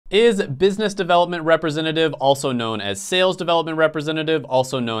Is business development representative, also known as sales development representative,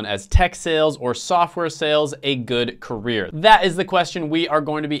 also known as tech sales or software sales, a good career? That is the question we are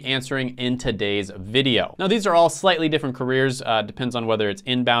going to be answering in today's video. Now, these are all slightly different careers, depends on whether it's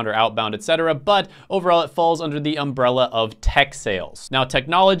inbound or outbound, etc. But overall, it falls under the umbrella of tech sales. Now,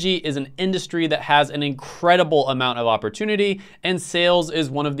 technology is an industry that has an incredible amount of opportunity, and sales is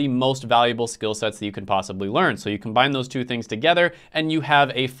one of the most valuable skill sets that you can possibly learn. So you combine those two things together and you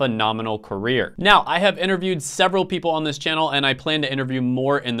have a phenomenal career. Now, I have interviewed several people on this channel and I plan to interview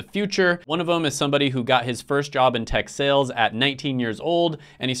more in the future. One of them is somebody who got his first job in tech sales at 19 years old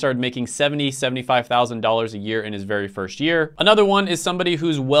and he started making $75,000 a year in his very first year. Another one is somebody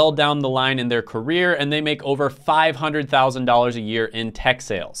who's well down the line in their career and they make over $500,000 a year in tech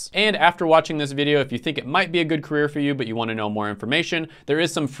sales. And after watching this video, if you think it might be a good career for you, but you want to know more information, there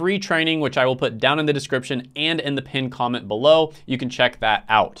is some free training, which I will put down in the description and in the pinned comment below. You can check that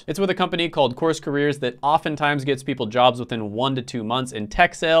out. It's with a company called Course Careers that oftentimes gets people jobs within 1 to 2 months in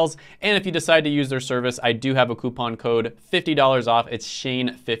tech sales. And if you decide to use their service, I do have a coupon code, $50 off. It's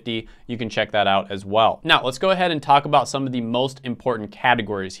Shane50. You can check that out as well. Now, let's go ahead and talk about some of the most important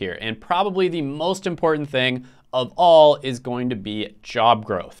categories here. And probably the most important thing of all is going to be job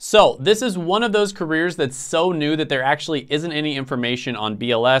growth. So this is one of those careers that's so new that there actually isn't any information on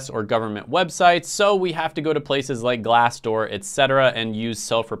BLS or government websites. So we have to go to places like Glassdoor, etc., and use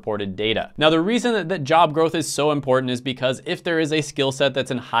self-reported data. Now, the reason that job growth is so important is because if there is a skill set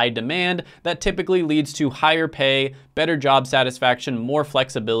that's in high demand, that typically leads to higher pay, better job satisfaction, more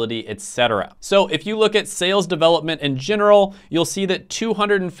flexibility, etc. So if you look at sales development in general, you'll see that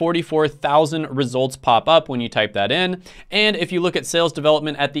 244,000 results pop up when you type that in. And if you look at sales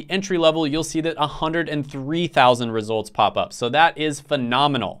development at the entry level, you'll see that 103,000 results pop up. So that is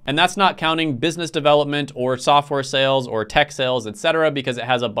phenomenal. And that's not counting business development or software sales or tech sales, etc., because it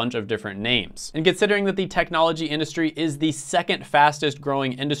has a bunch of different names. And considering that the technology industry is the second fastest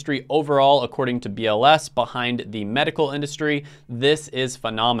growing industry overall, according to BLS, behind the medical industry, this is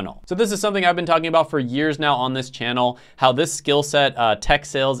phenomenal. So this is something I've been talking about for years now on this channel, how this skill set, tech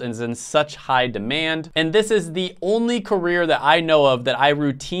sales, is in such high demand. And this is the only career that I know of that I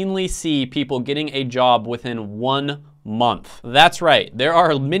routinely see people getting a job within 1 month. That's right. There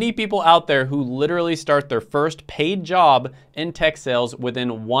are many people out there who literally start their first paid job in tech sales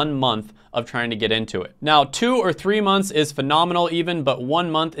within 1 month of trying to get into it. Now, 2 or 3 months is phenomenal even, but 1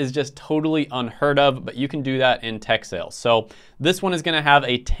 month is just totally unheard of, but you can do that in tech sales. So this one is gonna have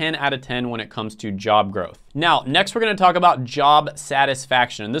a 10 out of 10 when it comes to job growth. Now, next we're gonna talk about job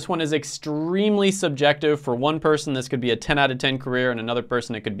satisfaction. And this one is extremely subjective. For one person, this could be a 10 out of 10 career, and another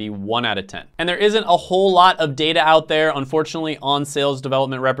person, it could be 1 out of 10. And there isn't a whole lot of data out there, unfortunately, on sales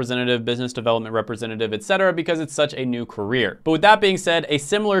development representative, business development representative, etc., because it's such a new career. But with that being said, a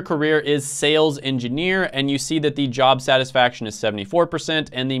similar career is sales engineer, and you see that the job satisfaction is 74%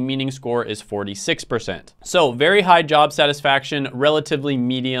 and the meaning score is 46%. So very high job satisfaction, relatively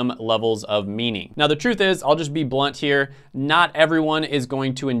medium levels of meaning. Now, the truth is, I'll just be blunt here, not everyone is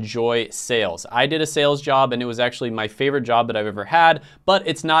going to enjoy sales. I did a sales job and it was actually my favorite job that I've ever had, but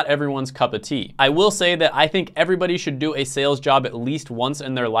it's not everyone's cup of tea. I will say that I think everybody should do a sales job at least once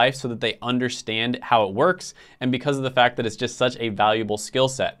in their life so that they understand how it works, and because of the fact that it's just such a valuable skill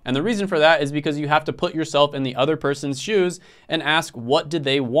set. And the reason for that is because you have to put yourself in the other person's shoes and ask, what did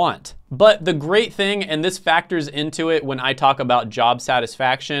they want? But the great thing, and this factors into it when I talk about job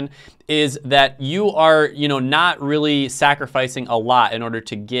satisfaction, is that you are, not really sacrificing a lot in order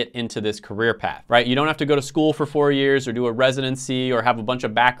to get into this career path, right? You don't have to go to school for 4 years or do a residency or have a bunch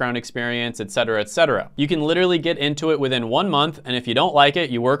of background experience, etc., etc. You can literally get into it within 1 month, and if you don't like it,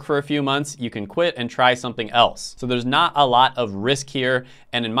 you work for a few months, you can quit and try something else. So there's not a lot of risk here,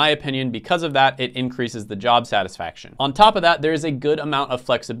 and in my opinion, because of that, it increases the job satisfaction. On top of that, there is a good amount of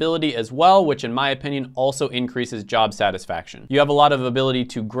flexibility as well, which in my opinion also increases job satisfaction. You have a lot of ability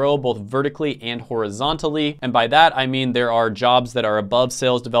to grow both vertically and horizontally, and by that I mean there are jobs that are above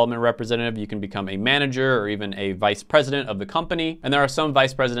sales development representative. You can become a manager or even a vice president of the company, and there are some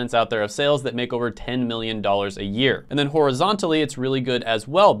vice presidents out there of sales that make over $10 million a year. And then horizontally, it's really good as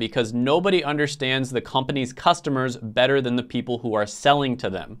well because nobody understands the company's customers better than the people who are selling to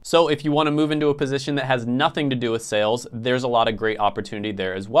them. So if you want to move into a position that has nothing to do with sales, there's a lot of great opportunity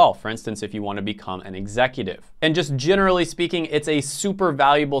there as well. For instance, if you want to become an executive. And just generally speaking, it's a super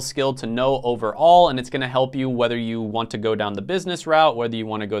valuable skill to know overall, and it's going to help you whether you want to go down the business route, whether you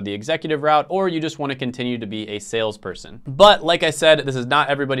want to go the executive route, or you just want to continue to be a salesperson. But like I said, this is not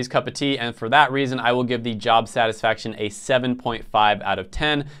everybody's cup of tea, and for that reason, I will give the job satisfaction a 7.5 out of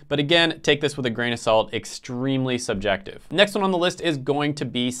 10. But again, take this with a grain of salt, extremely subjective. Next one on the list is going to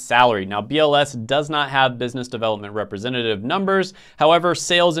be salary. Now, BLS does not have business development representative numbers. However,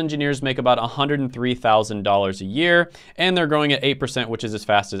 sales engineers make about $103,000 a year, and they're growing at 8%, which is as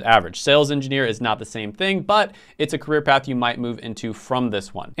fast as average. Sales engineer is not the same thing, but it's a career path you might move into from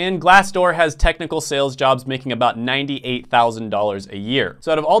this one. And Glassdoor has technical sales jobs making about $98,000 a year.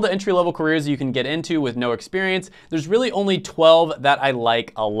 So out of all the entry-level careers you can get into with no experience, there's really only 12 that I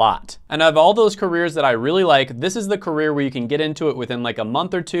like a lot. And of all those careers that I really like, this is the career where you can get into it within like a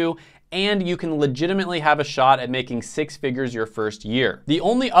month or two, and you can legitimately have a shot at making 6 figures your first year. The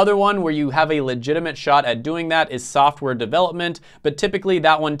only other one where you have a legitimate shot at doing that is software development, but typically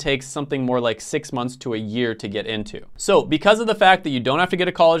that one takes something more like 6 months to a year to get into. So because of the fact that you don't have to get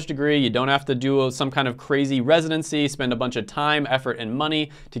a college degree, you don't have to do some kind of crazy residency, spend a bunch of time, effort, and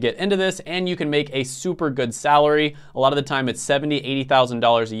money to get into this, and you can make a super good salary. A lot of the time it's $70,000,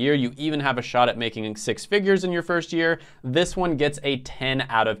 $80,000 a year. You even have a shot at making 6 figures in your first year. This one gets a 10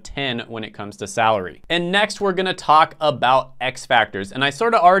 out of 10 when it comes to salary. And next we're gonna talk about X factors. And I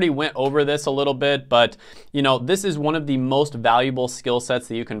sort of already went over this a little bit, but you know, this is one of the most valuable skill sets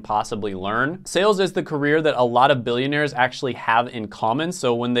that you can possibly learn. Sales is the career that a lot of billionaires actually have in common.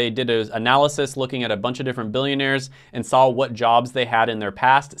 So when they did an analysis looking at a bunch of different billionaires and saw what jobs they had in their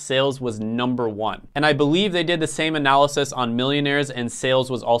past, sales was #1. And I believe they did the same analysis on millionaires, and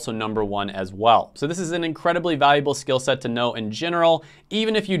sales was also #1 as well. So this is an incredibly valuable skill set to know in general.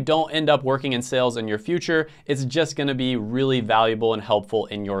 Even if you don't end up working in sales in your future, it's just gonna be really valuable and helpful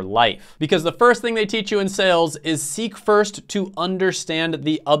in your life. Because the first thing they teach you in sales is seek first to understand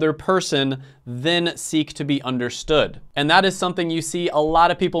the other person, then seek to be understood. And that is something you see a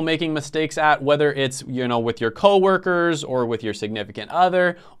lot of people making mistakes at, whether it's, you know, with your coworkers or with your significant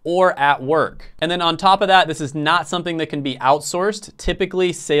other or at work. And then on top of that, this is not something that can be outsourced.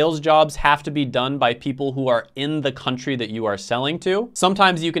 Typically, sales jobs have to be done by people who are in the country that you are selling to.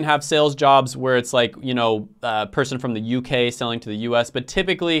 Sometimes you can have sales jobs where it's like, you know, a person from the UK selling to the US, but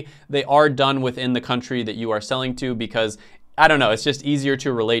typically they are done within the country that you are selling to because I don't know, it's just easier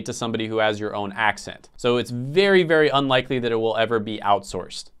to relate to somebody who has your own accent. So it's very, very unlikely that it will ever be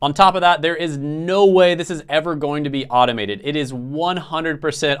outsourced. On top of that, there is no way this is ever going to be automated. It is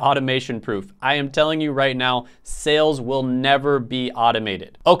 100% automation proof. I am telling you right now, sales will never be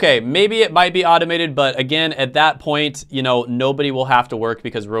automated. Okay, maybe it might be automated, but again, at that point, you know, nobody will have to work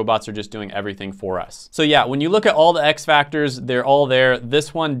because robots are just doing everything for us. So yeah, when you look at all the X factors, they're all there.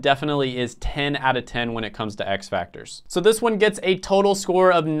 This one definitely is 10 out of 10 when it comes to X factors. So this one gets a total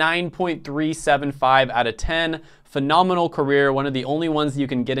score of 9.375 out of 10. Phenomenal career, one of the only ones you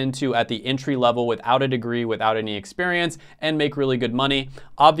can get into at the entry level without a degree, without any experience, and make really good money.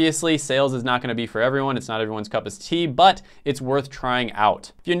 Obviously, sales is not gonna be for everyone. It's not everyone's cup of tea, but it's worth trying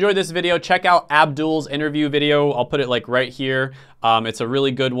out. If you enjoyed this video, check out Abdul's interview video. I'll put it like right here. It's a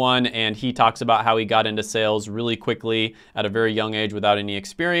really good one, and he talks about how he got into sales really quickly at a very young age without any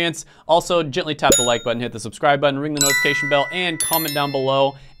experience. Also, gently tap the like button, hit the subscribe button, ring the notification bell, and comment down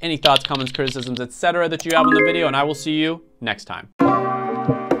below any thoughts, comments, criticisms, etc. that you have on the video, and I will see you next time.